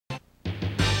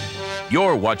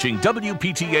You're watching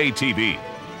WPTA TV,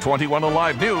 21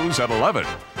 Alive News at 11,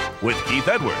 with Keith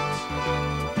Edwards,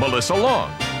 Melissa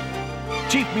Long,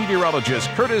 Chief Meteorologist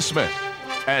Curtis Smith,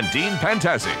 and Dean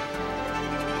Pantazzi.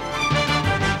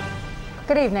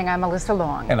 Good evening, I'm Melissa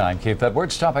Long. And I'm Keith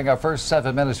Edwards. Topping our first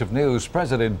 7 minutes of news,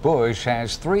 President Bush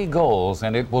has 3 goals,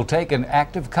 and it will take an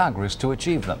active Congress to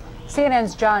achieve them.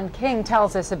 CNN's John King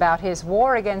tells us about his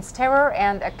war against terror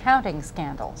and accounting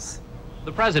scandals.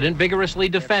 The president vigorously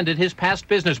defended his past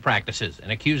business practices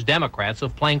and accused Democrats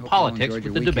of playing politics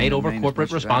with the debate over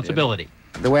corporate responsibility.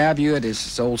 The way I view it is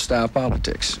it's old-style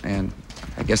politics, and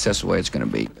I guess that's the way it's going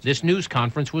to be. This news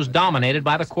conference was dominated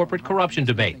by the corporate corruption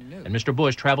debate, and Mr.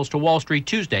 Bush travels to Wall Street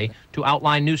Tuesday to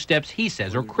outline new steps he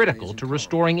says are critical to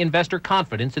restoring investor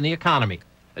confidence in the economy.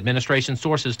 Administration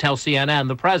sources tell CNN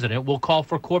the president will call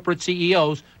for corporate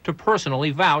CEOs to personally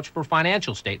vouch for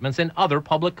financial statements and other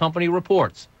public company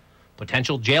reports.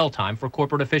 Potential jail time for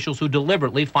corporate officials who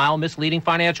deliberately file misleading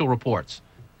financial reports.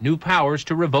 New powers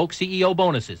to revoke CEO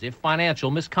bonuses if financial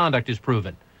misconduct is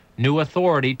proven. New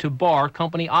authority to bar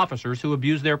company officers who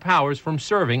abuse their powers from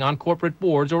serving on corporate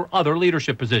boards or other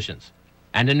leadership positions.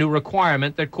 And a new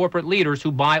requirement that corporate leaders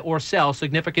who buy or sell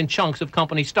significant chunks of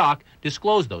company stock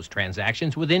disclose those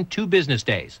transactions within 2 business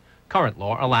days. Current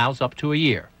law allows up to a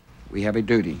year. We have a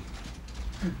duty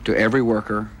to every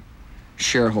worker,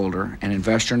 shareholder, and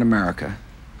investor in America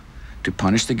to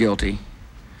punish the guilty,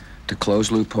 to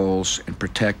close loopholes, and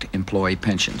protect employee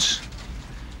pensions.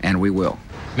 And we will.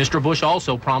 Mr. Bush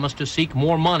also promised to seek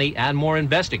more money and more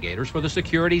investigators for the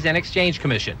Securities and Exchange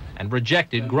Commission and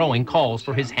rejected growing calls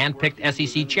for his hand-picked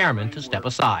SEC chairman to step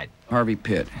aside. Harvey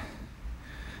Pitt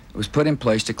was put in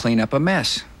place to clean up a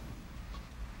mess.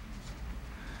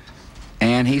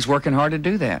 And he's working hard to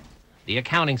do that. The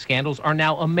accounting scandals are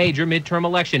now a major midterm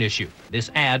election issue. This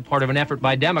ad, part of an effort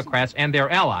by Democrats and their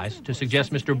allies to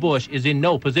suggest Mr. Bush is in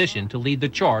no position to lead the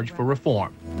charge for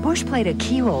reform. Bush played a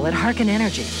key role at Harkin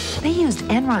Energy. They used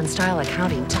Enron-style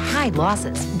accounting to hide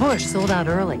losses. Bush sold out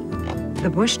early.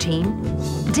 The Bush team?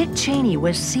 Dick Cheney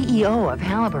was CEO of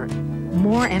Halliburton.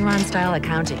 More Enron-style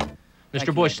accounting.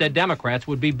 Mr. Bush said Democrats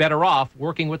would be better off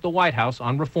working with the White House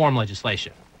on reform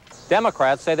legislation.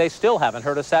 Democrats say they still haven't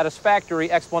heard a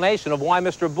satisfactory explanation of why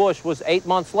Mr. Bush was 8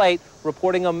 months late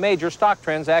reporting a major stock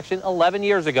transaction 11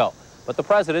 years ago. But the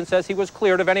president says he was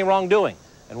cleared of any wrongdoing.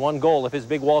 And one goal of his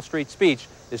big Wall Street speech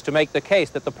is to make the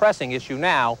case that the pressing issue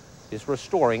now is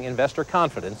restoring investor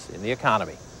confidence in the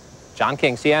economy. John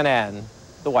King, CNN,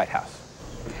 the White House.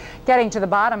 Getting to the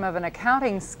bottom of an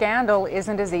accounting scandal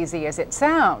isn't as easy as it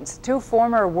sounds. 2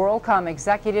 former WorldCom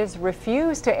executives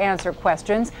refused to answer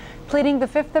questions, pleading the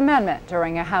Fifth Amendment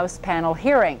during a House panel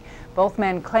hearing. Both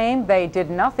men claimed they did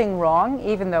nothing wrong,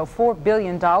 even though $4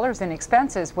 billion in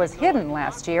expenses was hidden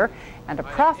last year, and a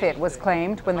profit was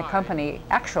claimed when the company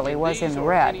actually was in the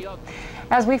red.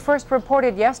 As we first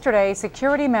reported yesterday,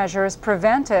 security measures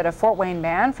prevented a Fort Wayne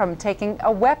man from taking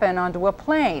a weapon onto a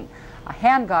plane. A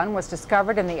handgun was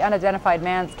discovered in the unidentified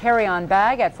man's carry-on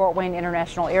bag at Fort Wayne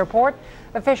International Airport.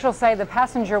 Officials say the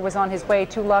passenger was on his way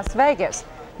to Las Vegas.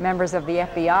 Members of the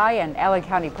FBI and Allen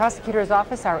County Prosecutor's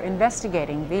Office are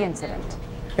investigating the incident.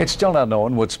 It's still not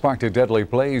known what sparked a deadly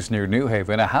blaze near New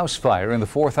Haven. A house fire in the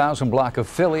 4000 block of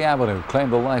Philly Avenue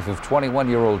claimed the life of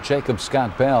 21-year-old Jacob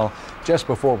Scott Bell just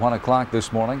before 1 o'clock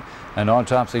this morning. An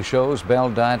autopsy shows Bell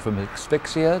died from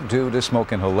asphyxia due to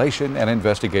smoke inhalation, and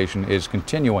investigation is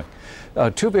continuing.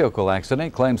 A 2-vehicle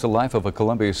accident claims the life of a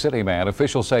Columbia City man.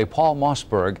 Officials say Paul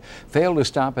Mossberg failed to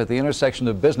stop at the intersection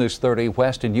of Business 30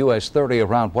 West and US 30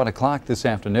 around 1 o'clock this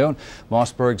afternoon.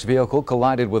 Mossberg's vehicle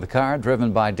collided with a car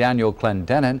driven by Daniel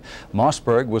Clendenin.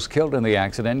 Mossberg was killed in the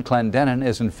accident. Clendenin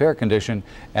is in fair condition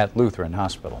at Lutheran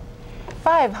Hospital.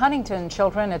 5 Huntington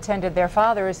children attended their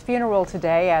father's funeral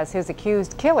today as his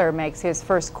accused killer makes his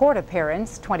first court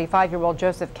appearance. 25-year-old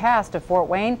Joseph Cast of Fort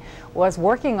Wayne was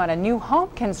working on a new home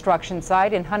construction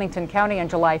site in Huntington County on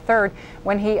July 3rd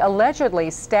when he allegedly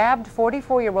stabbed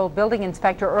 44-year-old building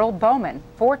inspector Earl Bowman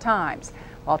 4 times.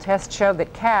 While tests showed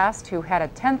that Cast, who had a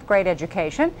 10th grade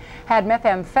education, had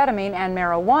methamphetamine and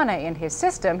marijuana in his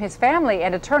system, his family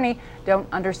and attorney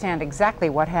don't understand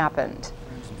exactly what happened.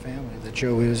 Family that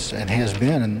Joe is and has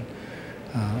been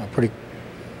a pretty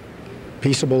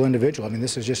peaceable individual. I mean,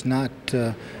 this is just not,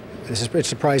 it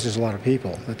surprises a lot of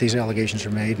people that these allegations are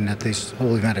made and that this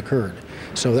whole event occurred.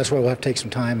 So that's why we'll have to take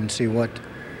some time and see what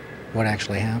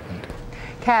actually happened.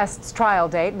 Cast's trial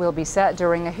date will be set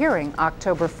during a hearing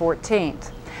October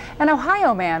 14th. An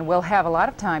Ohio man will have a lot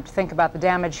of time to think about the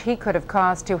damage he could have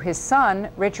caused to his son.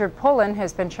 Richard Pullen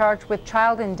has been charged with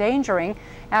child endangering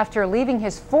after leaving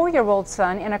his 4-year-old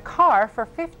son in a car for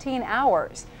 15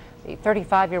 hours. The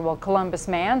 35-year-old Columbus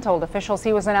man told officials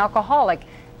he was an alcoholic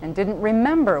and didn't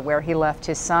remember where he left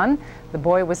his son. The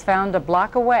boy was found a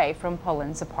block away from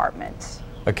Pullen's apartment.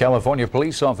 A California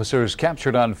police officer is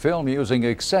captured on film using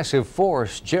excessive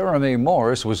force. Jeremy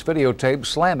Morris was videotaped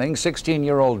slamming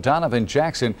 16-year-old Donovan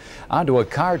Jackson onto a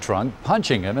car trunk,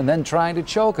 punching him and then trying to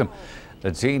choke him.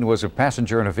 The teen was a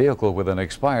passenger in a vehicle with an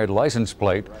expired license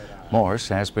plate. Morris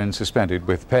has been suspended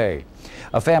with pay.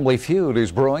 A family feud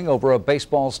is brewing over a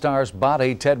baseball star's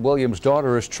body. Ted Williams'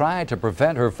 daughter is trying to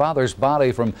prevent her father's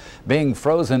body from being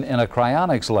frozen in a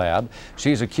cryonics lab.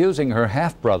 She's accusing her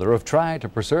half-brother of trying to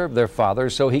preserve their father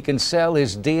so he can sell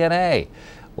his DNA.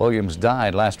 Williams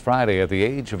died last Friday at the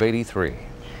age of 83.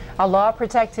 A law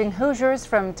protecting Hoosiers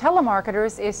from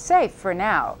telemarketers is safe for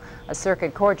now. A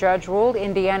circuit court judge ruled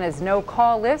Indiana's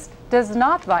no-call list does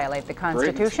not violate the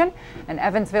Constitution. An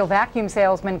Evansville vacuum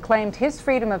salesman claimed his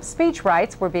freedom of speech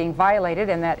rights were being violated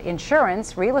and that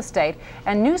insurance, real estate,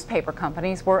 and newspaper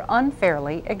companies were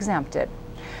unfairly exempted.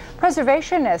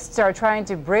 Preservationists are trying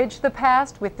to bridge the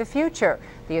past with the future.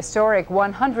 The historic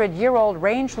 100-year-old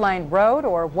Range Line Road,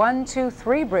 or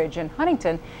 123 Bridge in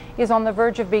Huntington, is on the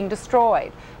verge of being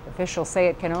destroyed. Officials say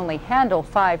it can only handle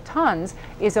 5 tons,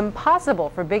 is impossible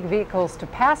for big vehicles to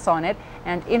pass on it,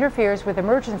 and interferes with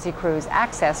emergency crews'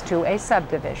 access to a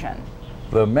subdivision.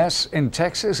 The mess in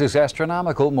Texas is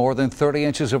astronomical. More than 30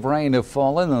 inches of rain have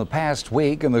fallen in the past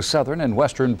week in the southern and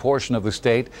western portion of the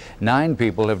state. 9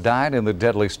 people have died in the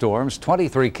deadly storms.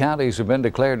 23 counties have been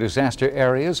declared disaster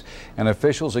areas, and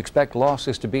officials expect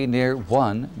losses to be near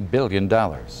 $1 billion.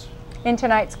 In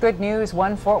tonight's good news,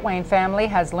 one Fort Wayne family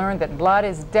has learned that blood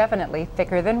is definitely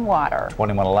thicker than water.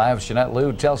 21 Alive's Jeanette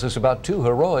Liu tells us about 2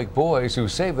 heroic boys who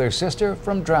saved their sister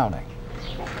from drowning.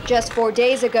 Just 4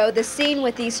 days ago, the scene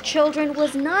with these children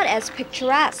was not as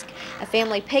picturesque. A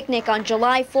family picnic on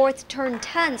July 4th turned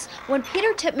tense when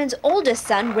Peter Tipman's oldest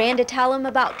son ran to tell him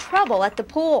about trouble at the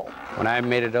pool. When I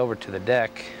made it over to the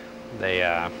deck,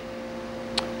 my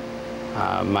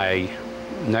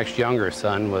next younger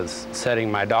son was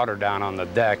setting my daughter down on the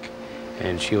deck,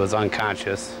 and she was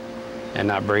unconscious and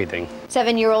not breathing.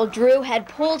 7-year-old Drew had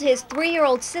pulled his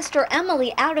 3-year-old sister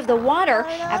Emily out of the water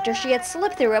after she had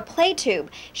slipped through a play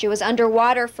tube. She was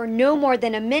underwater for no more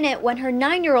than a minute when her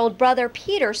 9-year-old brother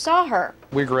Peter saw her.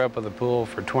 We grew up with a pool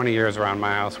for 20 years around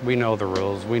my house. We know the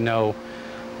rules. We know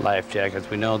life jackets.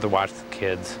 We know to watch the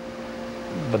kids.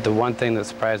 But the one thing that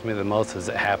surprised me the most is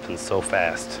it happens so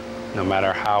fast. No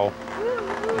matter how,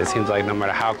 it seems like no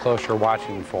matter how close you're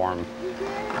watching for them,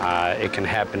 it can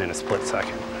happen in a split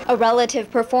second. A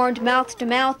relative performed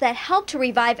mouth-to-mouth that helped to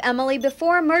revive Emily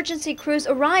before emergency crews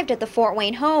arrived at the Fort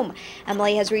Wayne home.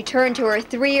 Emily has returned to her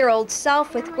 3-year-old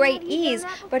self with great ease,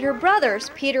 but her brothers,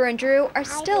 Peter and Drew, are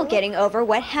still getting over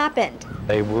what happened.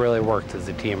 They really worked as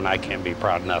a team, and I can't be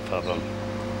proud enough of them.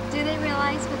 Do they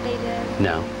realize what they did?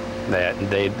 No,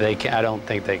 I don't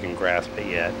think they can grasp it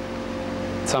yet.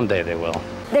 Someday they will.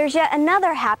 There's yet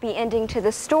another happy ending to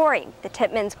the story. The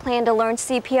Tipmans plan to learn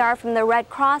CPR from the Red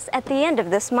Cross at the end of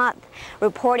this month.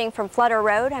 Reporting from Flutter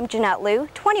Road, I'm Jeanette Liu,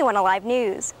 21 Alive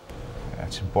News.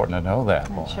 That's important to know that.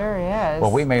 It sure is.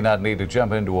 Well, we may not need to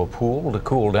jump into a pool to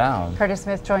cool down. Curtis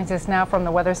Smith joins us now from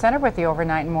the Weather Center with the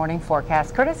overnight and morning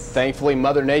forecast. Curtis? Thankfully,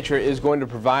 Mother Nature is going to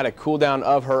provide a cool down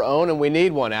of her own, and we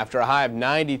need one. After a high of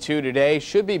 92 today,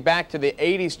 should be back to the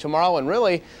 80s tomorrow, and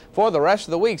really for the rest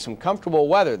of the week, some comfortable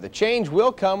weather. The change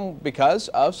will come because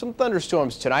of some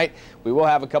thunderstorms tonight. We will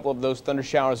have a couple of those thunder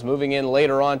showers moving in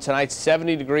later on tonight.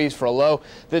 70 degrees for a low.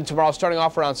 Then tomorrow starting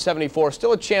off around 74.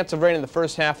 Still a chance of rain in the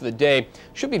first half of the day.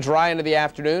 Should be dry into the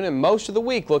afternoon, and most of the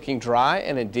week looking dry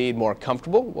and indeed more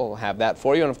comfortable. We'll have that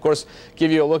for you, and of course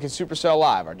give you a look at Supercell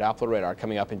Live, our Doppler radar,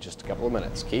 coming up in just a couple of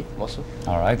minutes. Keith, Melissa?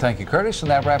 All right, thank you, Curtis,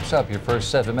 and that wraps up your first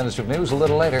 7 minutes of news. A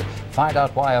little later, find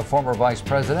out why a former vice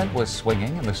president was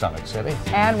swinging in the Summit City.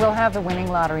 And we'll have the winning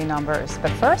lottery numbers.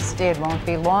 But first, it won't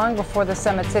be long before the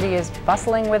Summit City is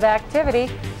bustling with activity.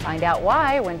 Find out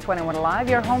why when 21 Alive,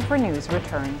 your home for news,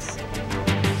 returns.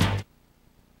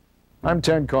 I'm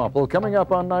Ted Koppel. Coming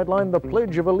up on Nightline, the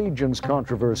Pledge of Allegiance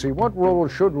controversy. What role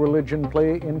should religion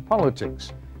play in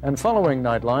politics? And following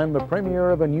Nightline, the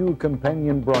premiere of a new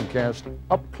companion broadcast,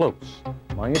 Up Close.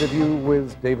 My interview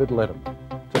with David Letterman.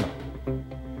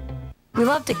 We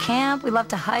love to camp, we love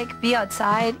to hike, be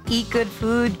outside, eat good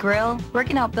food, grill.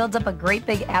 Working out builds up a great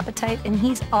big appetite, and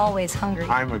he's always hungry.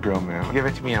 I'm a grill man. Give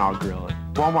it to me and I'll grill it.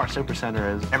 Walmart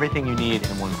Supercenter is everything you need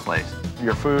in one place.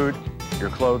 Your food,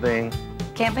 your clothing.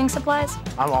 camping supplies?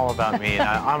 I'm all about meat.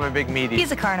 I'm a big meaty.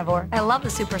 He's a carnivore. I love the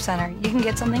Supercenter. You can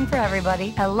get something for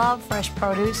everybody. I love fresh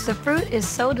produce. The fruit is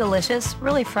so delicious,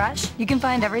 really fresh. You can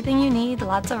find everything you need,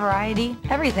 lots of variety,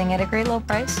 everything at a great low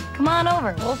price. Come on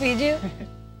over, we'll feed you.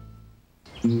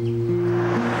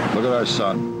 Look at our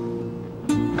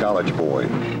son, college boy.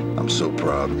 I'm so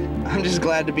proud. I'm just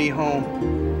glad to be home.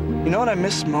 You know what I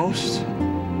miss most?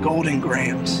 Golden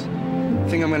Grahams. I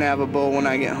think I'm gonna have a bowl when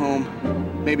I get home.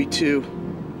 Maybe 2.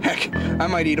 Heck, I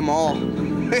might eat them all.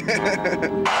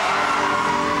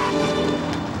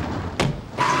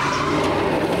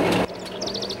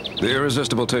 The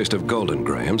irresistible taste of Golden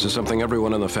Grahams is something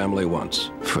everyone in the family wants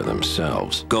for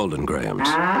themselves. Golden Grahams.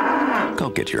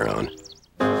 Go get your own.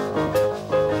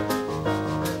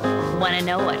 Want to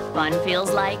know what fun feels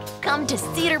like? Come to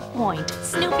Cedar Point.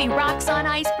 Snoopy Rocks on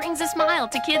Ice brings a smile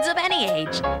to kids of any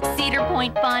age. Cedar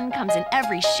Point fun comes in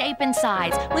every shape and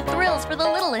size, with thrills for the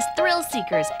littlest thrill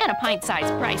seekers and a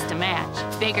pint-sized price to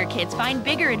match. Bigger kids find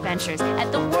bigger adventures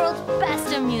at the world's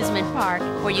best amusement park,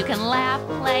 where you can laugh,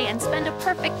 play, and spend a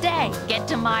perfect day. Get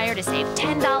to Meijer to save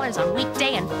 $10 on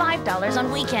weekday and $5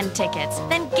 on weekend tickets.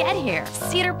 Then get here.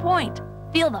 Cedar Point.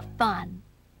 Feel the fun.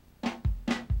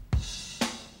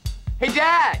 Hey,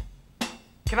 Dad!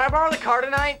 Can I borrow the car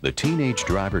tonight? The Teenage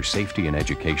Driver Safety and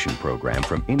Education Program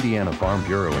from Indiana Farm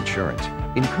Bureau Insurance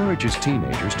encourages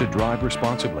teenagers to drive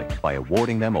responsibly by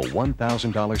awarding them a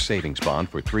 $1,000 savings bond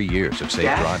for 3 years of safe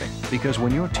driving. Because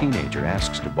when your teenager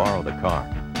asks to borrow the car,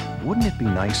 wouldn't it be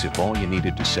nice if all you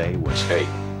needed to say was, "Hey,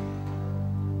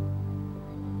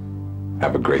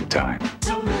 have a great time."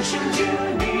 Solutions you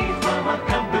need from a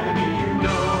company you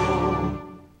know.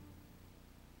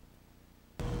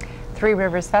 Three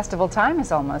Rivers Festival time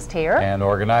is almost here. And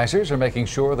organizers are making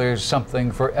sure there's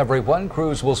something for everyone.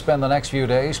 Crews will spend the next few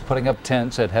days putting up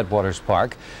tents at Headwaters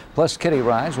Park. Plus, kiddie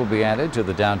rides will be added to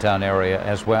the downtown area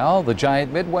as well. The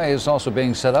giant midway is also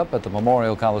being set up at the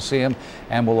Memorial Coliseum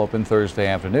and will open Thursday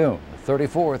afternoon. The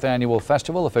 34th annual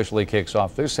festival officially kicks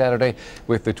off this Saturday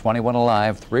with the 21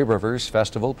 Alive Three Rivers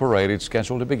Festival Parade. It's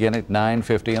scheduled to begin at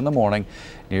 9:50 in the morning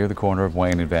near the corner of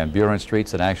Wayne and Van Buren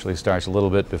Streets. It actually starts a little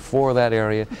bit before that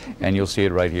area, and you'll see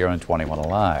it right here on 21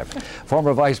 Alive.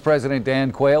 Former Vice President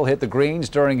Dan Quayle hit the greens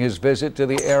during his visit to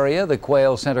the area. The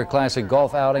Quayle Center Classic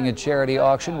Golf Outing and Charity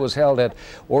Auction was held at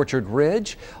Orchard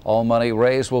Ridge. All money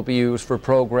raised will be used for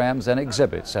programs and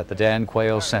exhibits at the Dan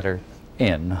Quayle Center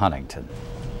in Huntington.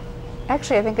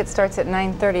 Actually, I think it starts at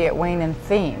 9:30 at Wayne and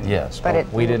Theme. Yes,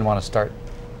 but we didn't want to start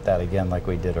that again like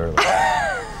we did earlier.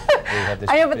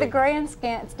 I know, but the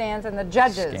grandstands and the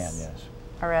judges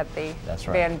are at the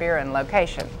Van Buren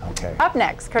location. Okay. Up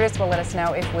next, Curtis will let us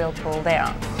know if we'll cool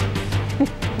down.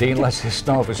 Dean lets us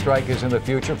know if a strike is in the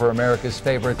future for America's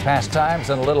favorite pastimes,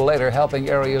 and a little later helping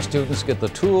area students get the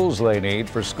tools they need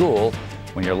for school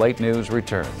when your late news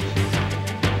returns.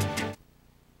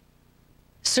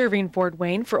 Serving Fort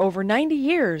Wayne for over 90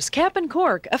 years, Cap and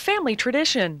Cork, a family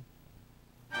tradition.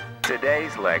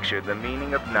 Today's lecture, the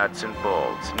meaning of nuts and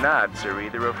bolts. Nuts are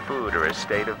either a food or a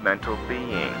state of mental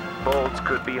being. Bolts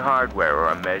could be hardware or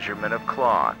a measurement of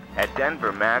cloth. At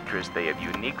Denver Mattress, they have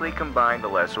uniquely combined the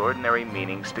less ordinary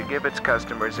meanings to give its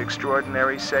customers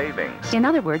extraordinary savings. In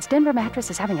other words, Denver Mattress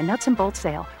is having a nuts and bolts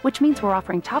sale, which means we're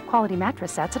offering top quality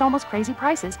mattress sets at almost crazy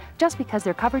prices just because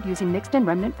they're covered using mixed and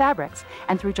remnant fabrics.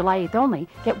 And through July 8th only,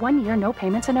 get 1 year, no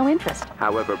payments and no interest.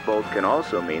 However, bolt can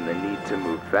also mean the need to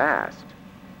move fast.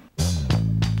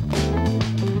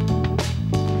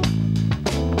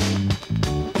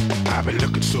 I've been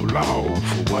looking so long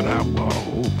for what I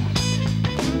want.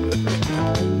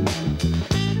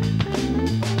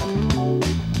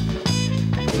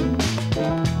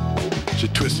 She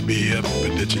twists me up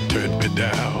and then she turned me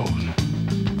down.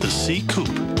 The Sea Coupe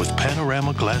with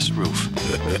panorama glass roof.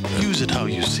 Use it how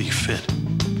you see fit.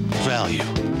 Value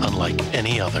unlike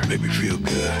any other. Make me feel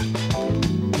good.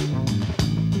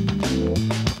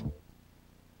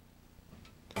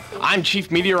 I'm Chief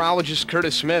Meteorologist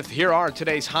Curtis Smith. Here are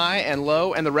today's high and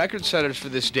low and the record setters for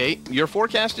this date. Your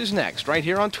forecast is next, right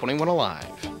here on 21 Alive.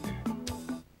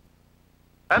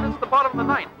 And it's the bottom of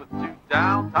the ninth with two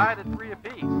down, tied at 3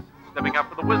 apiece. Stepping up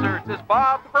for the Wizards is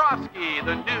Bob Dabrowski,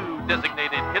 the new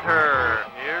designated hitter.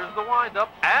 Here's the windup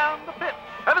and the pitch.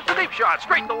 And it's a deep shot,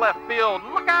 straight to left field.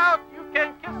 Look out, you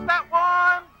can kiss that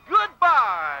one.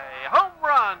 Goodbye. Home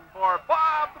run for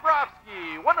Bob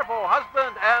Dabrowski, wonderful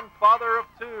husband and father of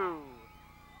 2.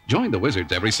 Join the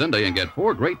Wizards every Sunday and get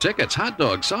 4 great tickets, hot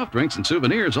dogs, soft drinks, and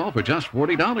souvenirs, all for just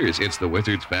 $40. It's the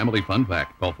Wizards Family Fun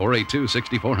Pack. Call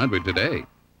 482-6400 today.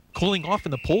 Cooling off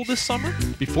in the pool this summer?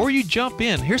 Before you jump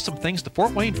in, here's some things the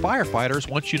Fort Wayne firefighters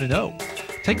want you to know.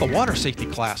 Take a water safety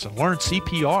class and learn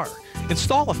CPR.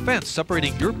 Install a fence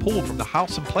separating your pool from the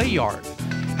house and play yard.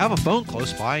 Have a phone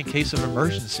close by in case of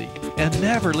emergency. And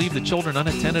never leave the children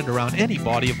unattended around any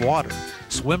body of water.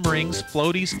 Swim rings,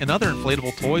 floaties, and other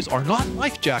inflatable toys are not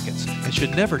life jackets and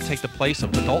should never take the place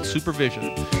of adult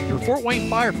supervision. Your Fort Wayne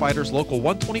firefighters, Local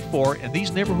 124, and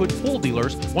these neighborhood pool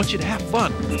dealers want you to have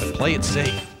fun, but play it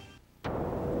safe.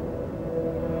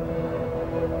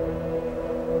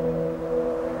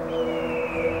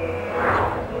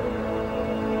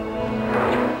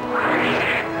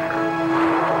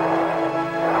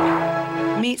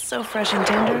 Meat so fresh and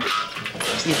tender,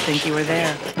 you'd think you were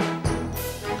there.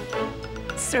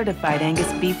 Certified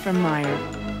Angus beef from Meyer,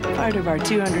 part of our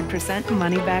 200%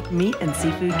 money-back meat and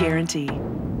seafood guarantee.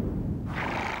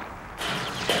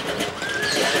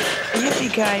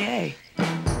 Yippee-ki-yay.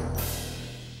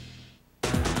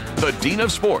 The Dean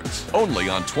of Sports, only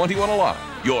on 21 Alive,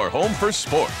 your home for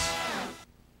sports.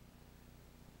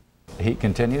 The heat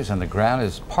continues and the ground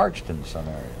is parched in some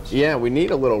areas. Yeah, we need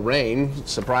a little rain.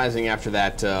 Surprising after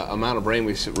that amount of rain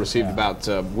we received about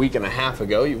a week and a half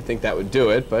ago. You would think that would do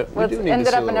it, but well, we do need ended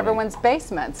to see up in everyone's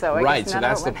basement, so I right, guess so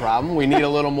that's the problem. We need a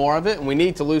little more of it, and we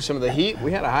need to lose some of the heat.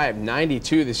 We had a high of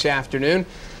 92 this afternoon.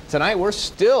 Tonight we're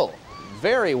still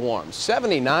very warm,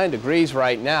 79 degrees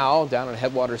right now down at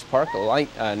Headwaters Park.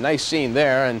 A nice scene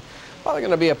there, and probably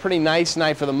going to be a pretty nice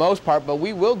night for the most part, but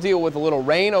we will deal with a little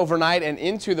rain overnight and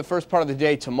into the first part of the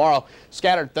day tomorrow.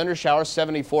 Scattered thunder showers,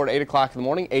 74 at 8 o'clock in the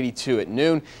morning, 82 at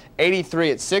noon,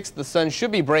 83 at 6. The sun should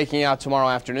be breaking out tomorrow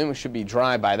afternoon. We should be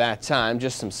dry by that time.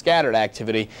 Just some scattered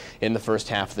activity in the first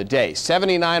half of the day.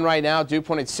 79 right now, dew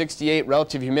point at 68,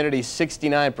 relative humidity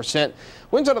 69%.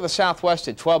 Winds out of the southwest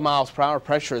at 12 miles per hour.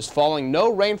 Pressure is falling.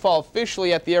 No rainfall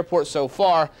officially at the airport so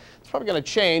far. Probably going to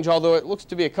change, although it looks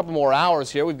to be a couple more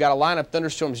hours here. We've got a line of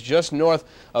thunderstorms just north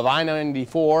of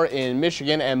I-94 in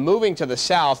Michigan and moving to the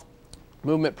south.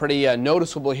 Movement pretty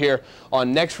noticeable here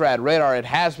on NEXRAD radar. It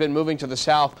has been moving to the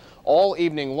south all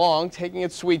evening long, taking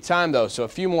its sweet time though, so a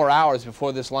few more hours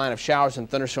before this line of showers and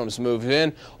thunderstorms moves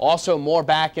in. Also more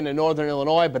back into northern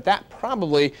Illinois, but that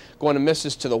probably going to miss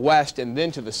us to the west and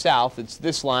then to the south. It's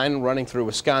this line running through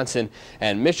Wisconsin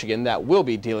and Michigan that we'll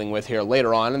be dealing with here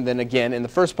later on, and then again in the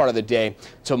first part of the day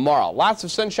tomorrow. Lots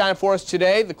of sunshine for us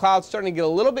today. The clouds starting to get a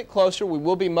little bit closer. We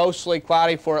will be mostly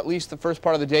cloudy for at least the first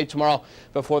part of the day tomorrow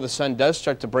before the sun does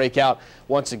start to break out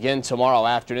once again tomorrow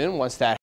afternoon. Once that